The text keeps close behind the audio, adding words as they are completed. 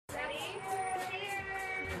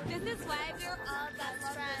all best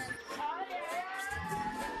friends.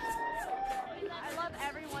 I love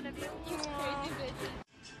every one of you. You crazy bitches.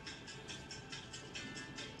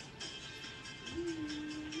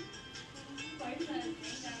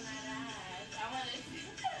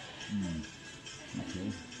 Okay.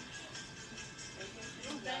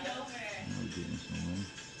 Bend over. Now we're getting somewhere.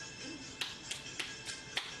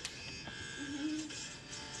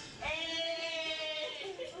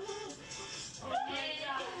 Hey! Oh my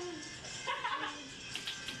god.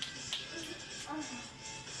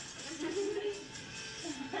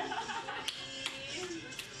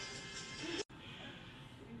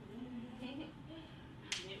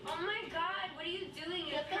 Oh my god, what are you doing?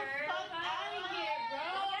 Get the fuck out of here, bro!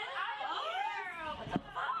 Get out of here! What the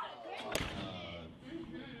fuck? Let's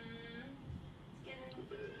get a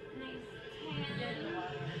nice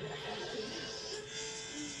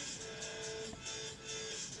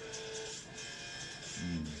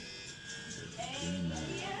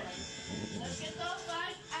Let's get the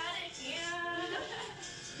fuck out of here!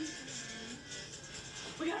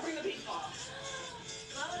 We gotta bring the beach ball.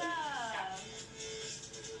 Blow it up.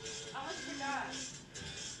 Almost forgot.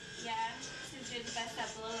 Yeah, since you're the best at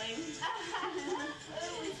blowing.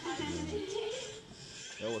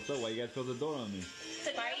 Yo, what's up? Why you guys close the door on me?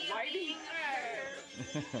 Why are you being her?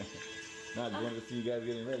 Nah, just wanted to see you guys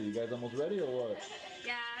getting ready. You guys almost ready or what?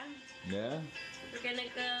 Yeah. Yeah? We're gonna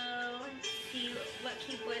go see what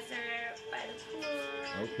cute boys are by the pool.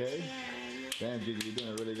 Okay. And Damn, Gigi, you're doing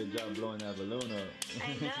a really good job blowing that balloon up.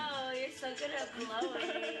 I know, you're so good at blowing.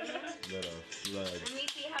 Little slug. Let me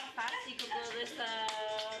see how fast you can blow this up.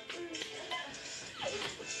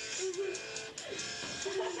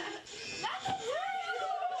 Not the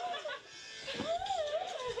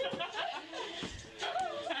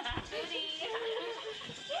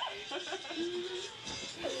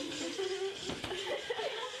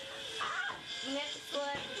Next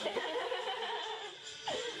one.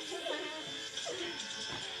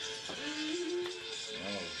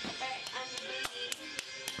 Alright, I'm ready.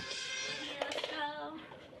 Let's go.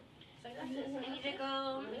 I need to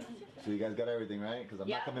go. So you guys got everything, right? Because I'm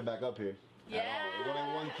not coming back up here. Yeah. There's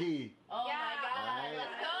only one key. Oh my god. Alright.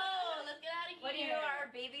 Let's go. Let's get out of here. What are you, our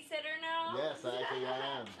babysitter now? Yes, actually I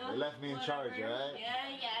am. They left me in charge, alright?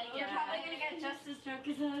 Yeah. You're probably gonna get just as drunk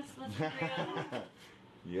as us. Let's be real.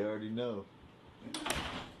 You already know.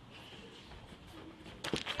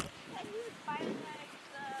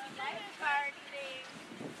 Lifeguard thing.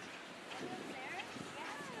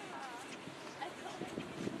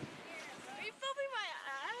 Are you filming my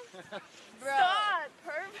ass? Bro. Stop,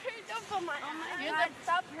 pervert. Don't film my ass. God,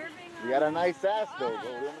 stop perving on You got a nice ass though. What do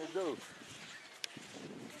you want me to do?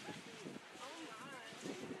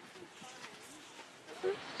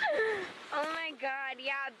 Oh my god,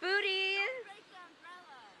 yeah, booty.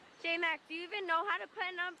 J-Mac, do you even know how to put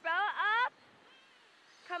an umbrella up?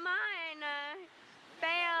 Come on.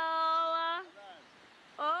 Fail.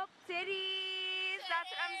 Oh, titties. That's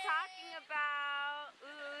what I'm talking about.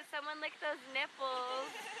 Ooh, someone lick those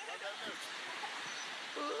nipples.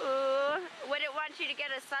 Ooh, wouldn't want you to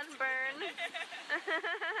get a sunburn.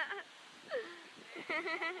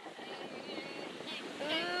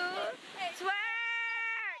 Ooh,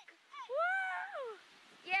 twerk! Woo!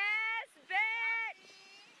 Yes, bitch!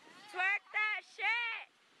 Twerk that shit!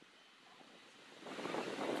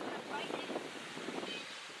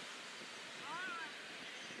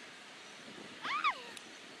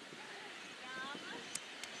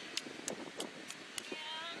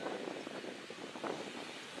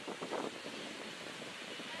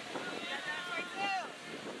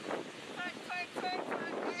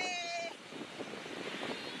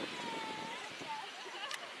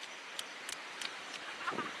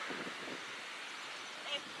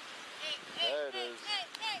 There it is.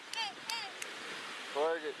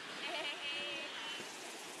 Twerk it.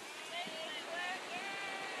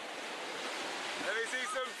 Let me see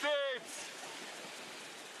some tits.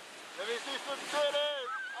 Let me see some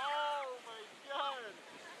titties. Oh my god.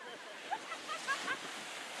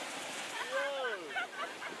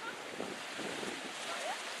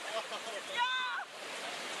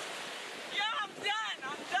 Yo, I'm done,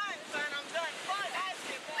 son. I'm done. Fuck that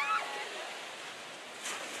shit, boy.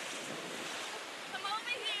 Come over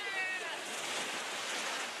here.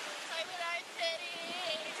 Play with our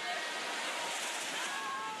titties.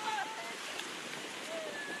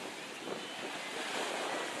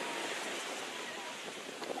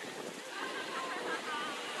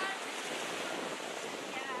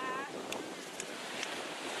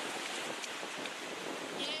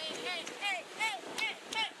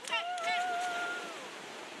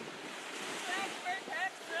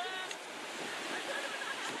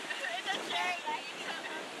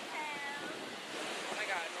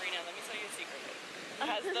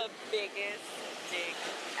 biggest dick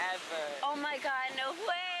ever. Oh my god, no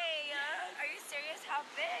way! Are you serious? How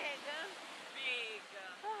big? Big.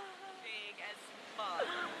 Big as fuck.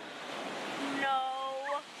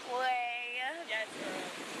 No way. Yes,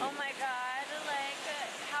 girl. Oh my god, like,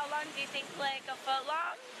 how long do you think, like, a foot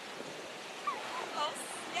long? Oh,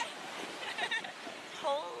 yeah.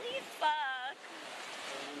 Holy fuck.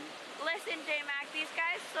 Listen, J-Mac, these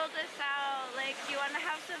guys sold us out. Like, do you want to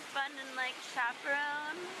have some fun and, like,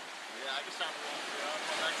 chaperone? Yeah, I can chaperone.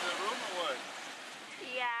 Go back to the room or what?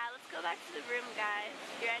 Yeah, let's go back to the room, guys.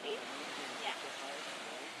 You ready? Yeah.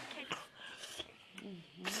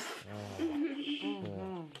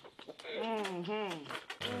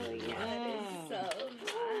 Oh, yeah, that is so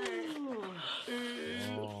fun.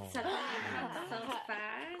 Something comes so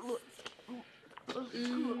fast.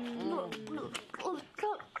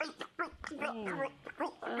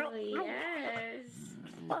 Oh, yes.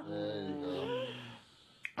 There you go.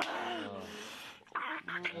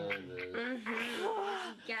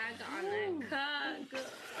 Gag on the cock.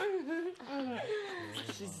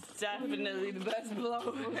 She's definitely the best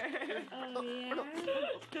blower. Oh, yeah.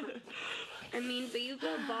 I mean, but you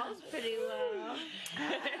blow balls pretty well.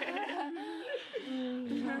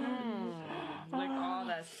 Like all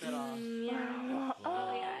that shit off. Yeah.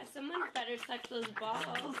 Oh, yeah. Someone better suck those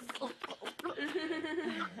balls.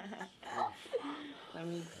 Let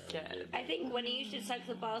me get it. I think one of you should suck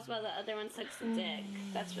the balls while the other one sucks the dick.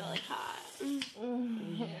 That's really hot.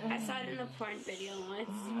 I saw it in a porn video once.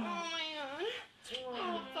 Oh my god.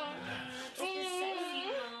 It's a sexy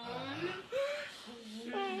moan.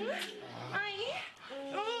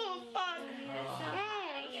 Oh, fuck.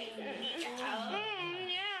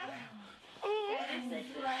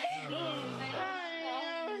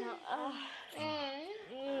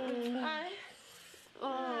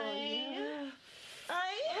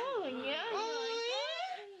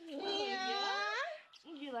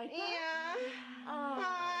 You like that? Yeah. Oh.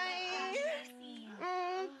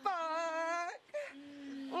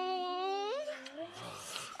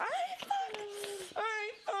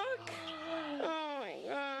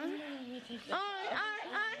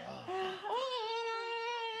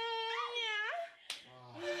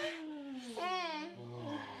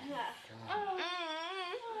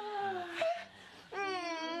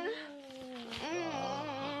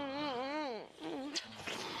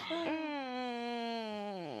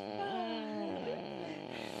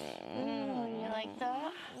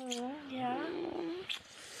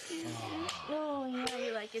 Oh, yeah,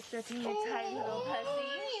 you like it stretching your tight little pussy?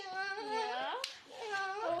 Yeah?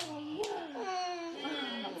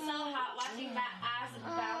 It's so hot watching that ass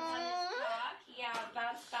bounce on his cock. Yeah,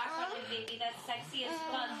 bounce back on it, baby. That's sexy as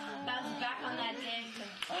fuck. Bounce back on that dick.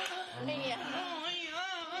 Yeah.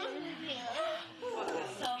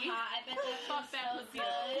 So hot. I bet that feels so good.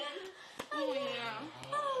 Oh,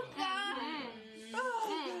 yeah. Oh, God.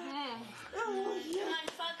 Come on,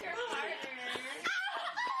 fuck her harder.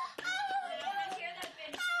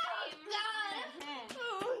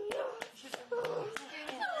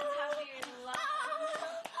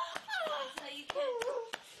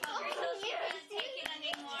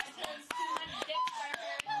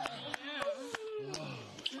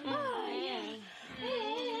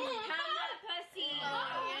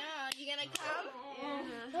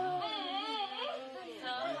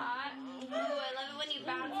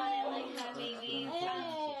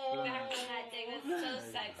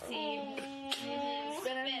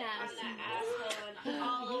 Spit on that asshole and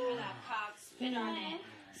all over that cock. Spit on it.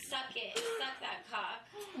 Suck it. Suck that cock.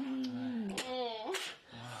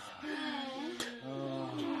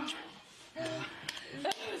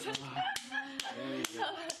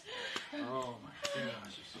 Oh my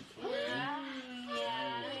gosh, you're so funny. Yeah.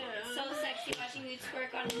 So sexy watching you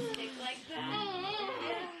twerk on his dick like that.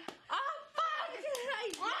 Oh, fuck!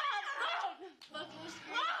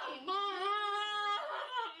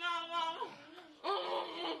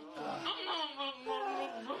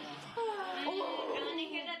 I want to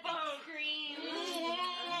hear that thing scream. Oh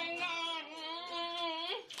my god.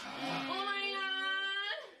 Oh my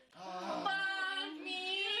god. Fuck me.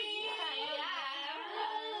 Yeah.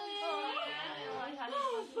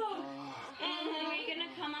 Are you gonna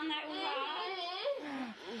come on that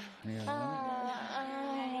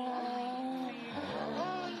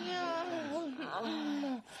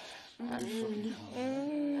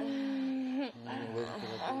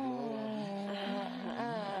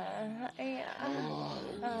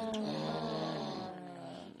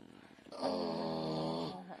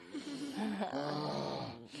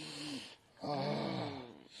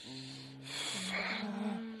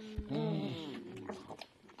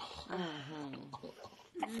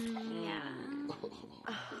Yeah.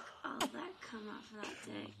 come out for that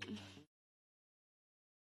dick.